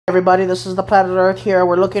everybody, this is the Planet Earth here.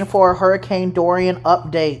 We're looking for a Hurricane Dorian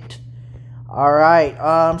update.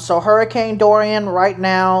 Alright, so Hurricane Dorian right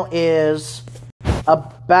now is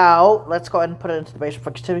about, let's go ahead and put it into the basic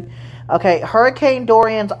activity. Okay, Hurricane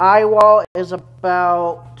Dorian's eye wall is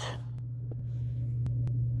about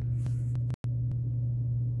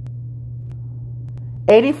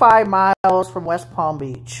 85 miles from West Palm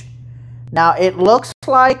Beach. Now, it looks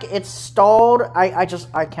like it's stalled. I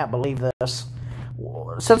can't believe this.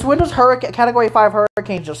 Since when does Category 5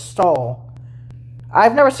 hurricane just stall?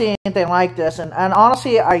 I've never seen anything like this, and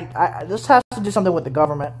honestly, this has to do something with the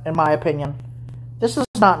government, in my opinion. This is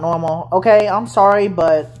not normal, okay? I'm sorry,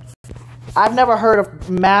 but I've never heard of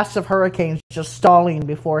massive hurricanes just stalling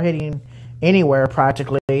before hitting anywhere,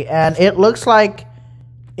 practically. And it looks like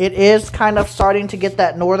it is kind of starting to get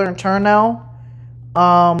that northern turn now.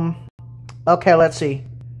 Okay, let's see.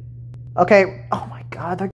 Okay, oh my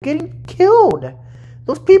god, they're getting killed.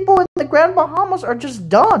 Those people in the Grand Bahamas are just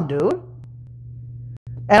done, dude.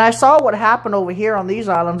 And I saw what happened over here on these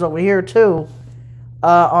islands over here too.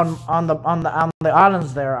 On the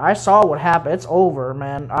islands there. I saw what happened. It's over,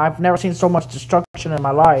 man. I've never seen so much destruction in my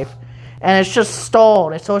life. And it's just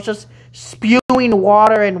stalled. So it's just spewing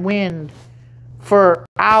water and wind for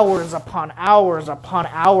hours upon hours upon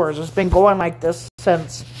hours. It's been going like this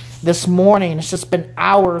since this morning. It's just been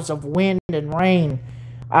hours of wind and rain.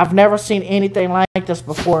 I've never seen anything like this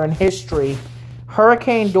before in history.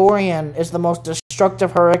 Hurricane Dorian is the most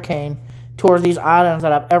destructive hurricane towards these islands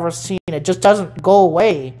that I've ever seen. It just doesn't go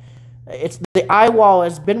away. It's the eye wall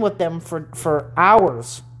has been with them for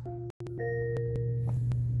hours.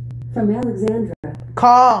 From Alexandra.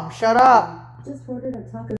 Calm, shut up. Just ordered a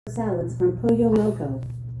taco salads from Pollo Loco.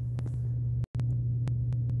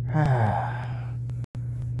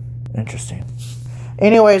 Interesting.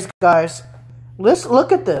 Anyways, guys, let's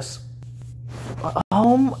look at this.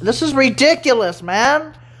 This is ridiculous,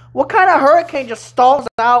 man. What kind of hurricane just stalls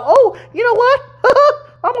out? Oh, you know what?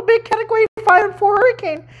 I'm a big Category 5 and 4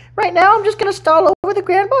 hurricane. Right now, I'm just going to stall over the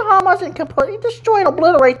Grand Bahamas and completely destroy and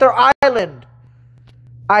obliterate their island.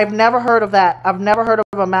 I've never heard of that. I've never heard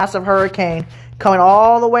of a massive hurricane coming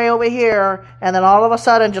all the way over here and then all of a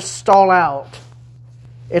sudden just stall out.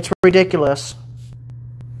 It's ridiculous.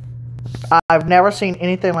 I've never seen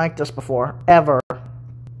anything like this before, ever.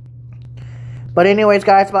 But anyways,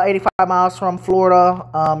 guys, about 85 miles from Florida.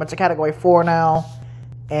 It's a Category 4 now.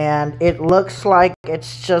 And it looks like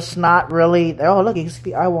it's just not really... Oh, look, you can see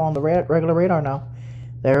the eye wall on the regular radar now.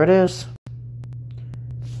 There it is.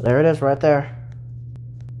 There it is right there.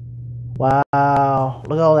 Wow.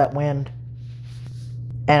 Look at all that wind.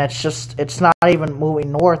 And it's not even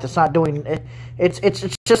moving north. It's not doing...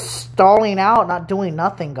 It's just stalling out, not doing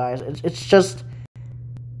nothing, guys. It's just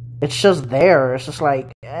there. It's just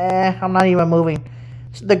like, I'm not even moving.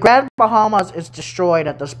 The Grand Bahamas is destroyed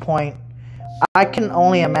at this point. I can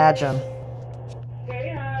only imagine.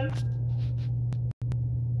 Hey, hon.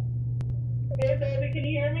 Hey, baby, can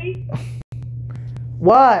you hear me?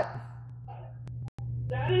 What?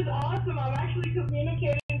 That is awesome. I'm actually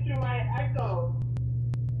communicating through my Echo.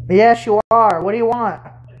 Yes, you are. What do you want?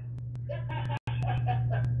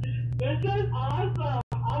 This is awesome.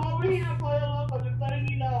 I'm over here at Pollo Loco, just letting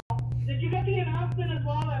you know. Did you get the announcement as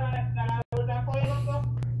well that I was at Pollo Loco?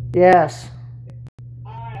 Yes.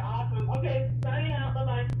 Alright, awesome. Okay, signing out.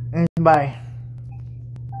 Bye-bye. Bye.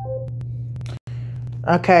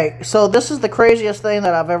 Okay, so this is the craziest thing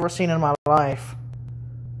that I've ever seen in my life.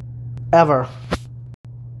 Ever.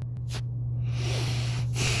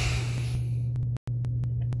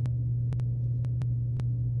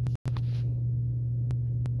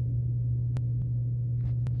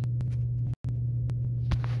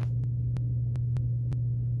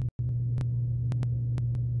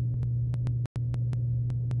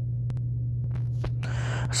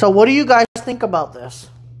 So what do you guys think about this?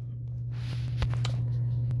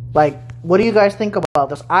 Like, what do you guys think about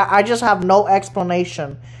this? I just have no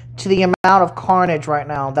explanation to the amount of carnage right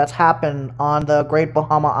now that's happened on the Great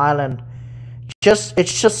Bahama Island.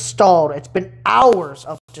 It's just stalled. It's been hours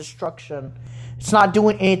of destruction. It's not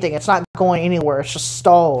doing anything. It's not going anywhere. It's just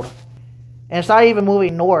stalled. And it's not even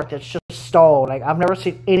moving north. It's just stalled. Like, I've never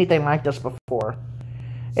seen anything like this before.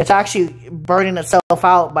 It's actually burning itself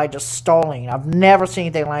out by just stalling. I've never seen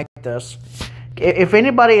anything like this. If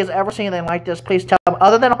anybody has ever seen anything like this, please tell me.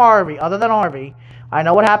 Other than Harvey. I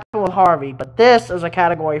know what happened with Harvey. But this is a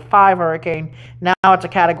Category 5 hurricane. Now it's a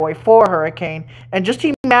Category 4 hurricane. And just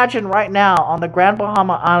imagine right now, on the Grand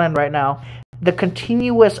Bahama Island right now, the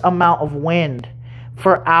continuous amount of wind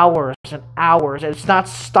for hours and hours. It's not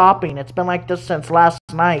stopping. It's been like this since last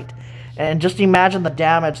night. And just imagine the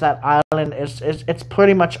damage that island is. It's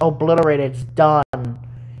pretty much obliterated. It's done.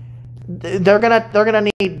 They're gonna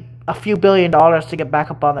need a few $1 billion to get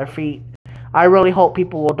back up on their feet. I really hope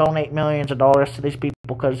people will donate millions of dollars to these people,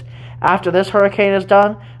 because after this hurricane is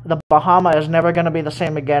done, the Bahama is never gonna be the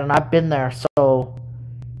same again. And I've been there, so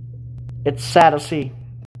it's sad to see.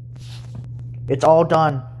 It's all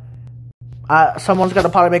done. Someone's gonna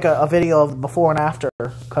probably make a video of before and after,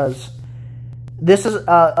 because this is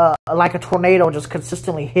like a tornado just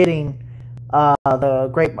consistently hitting the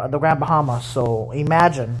Grand Bahama. So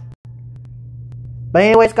imagine. But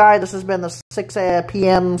anyways, guys, this has been the 6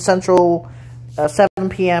 p.m. Central, 7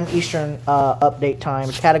 p.m. Eastern update time.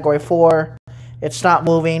 It's Category 4. It's not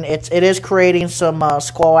moving. It is creating some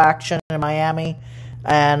squall action in Miami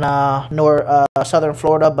and southern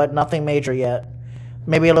Florida, but nothing major yet.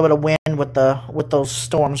 Maybe a little bit of wind with those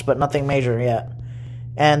storms, but nothing major yet.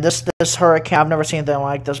 And this hurricane, I've never seen anything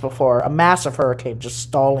like this before. A massive hurricane just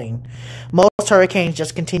stalling. Most hurricanes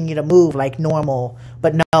just continue to move like normal.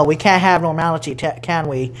 But no, we can't have normality, can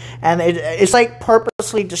we? And it's like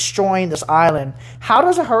purposely destroying this island. How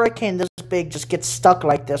does a hurricane this big just get stuck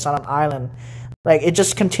like this on an island? Like, it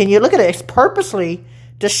just continues. Look at it. It's purposely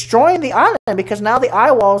destroying the island, because now the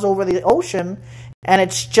eye wall's over the ocean. And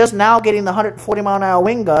it's just now getting the 140-mile-an-hour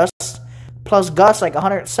wind gusts, plus gusts like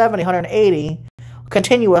 170, 180.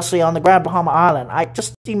 Continuously on the Grand Bahama Island. I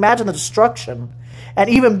just imagine the destruction. And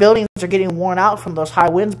even buildings are getting worn out from those high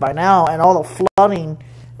winds by now, and all the flooding.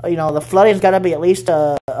 You know, the flooding's got to be at least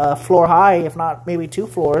a floor high, if not maybe 2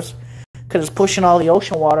 floors, because it's pushing all the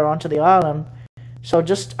ocean water onto the island. So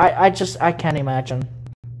I can't imagine.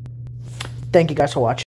 Thank you guys for watching.